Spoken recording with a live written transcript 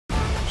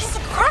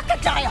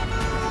crocodile!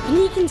 And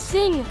he can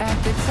sing.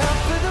 At the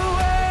top of the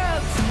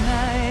world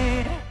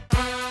tonight.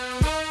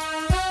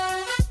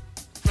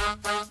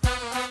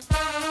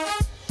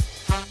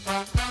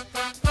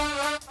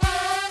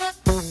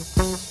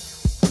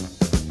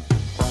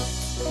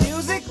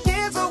 Music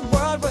is a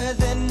world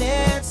within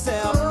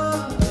itself,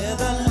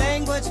 with a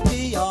language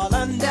we all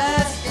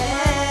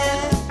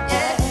understand.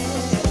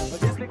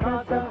 But just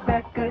because of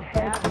that good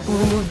habit,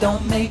 Ooh,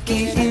 don't make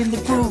it in the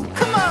group.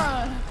 Come on!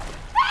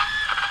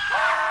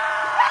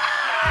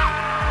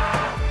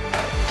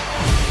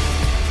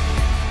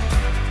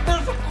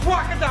 There's a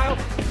crocodile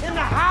in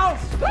the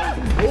house!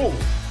 Oh,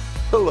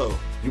 hello.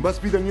 You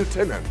must be the new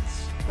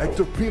tenants.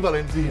 Hector P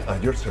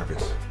at your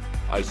service.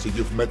 I see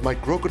you've met my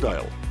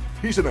crocodile.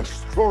 He's an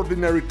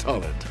extraordinary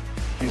talent.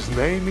 His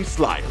name is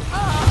Lyle.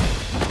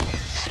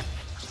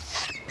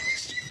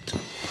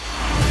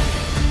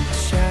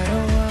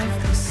 Shadow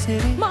of the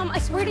city. Mom, I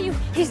swear to you,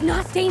 he's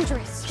not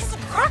dangerous. He's a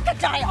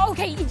crocodile!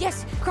 Okay,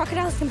 yes,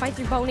 crocodiles can bite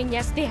through bone, and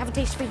yes, they have a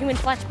taste for human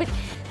flesh, but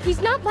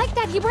he's not like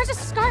that. He wears a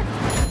scarf.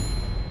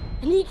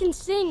 And he can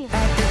sing.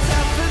 At the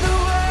top of the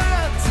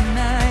world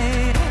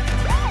tonight.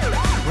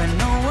 When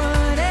no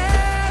one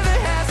ever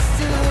has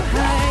to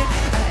hide.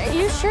 Are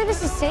you sure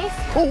this is safe?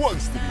 Who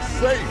wants to be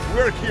safe?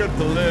 We're here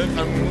to live,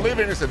 and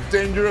living is a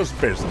dangerous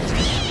business.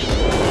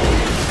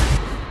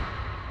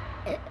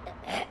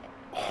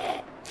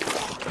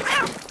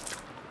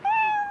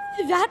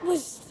 That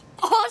was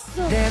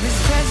awesome! There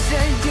is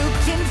treasure you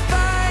can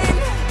find,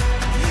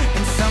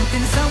 and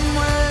something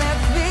somewhere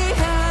left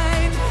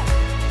behind.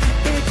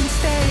 It can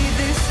stay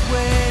this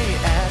way,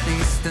 at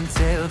least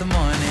until the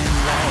morning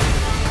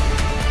light.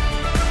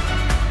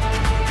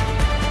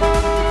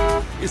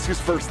 It's his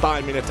first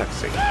time in a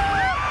taxi.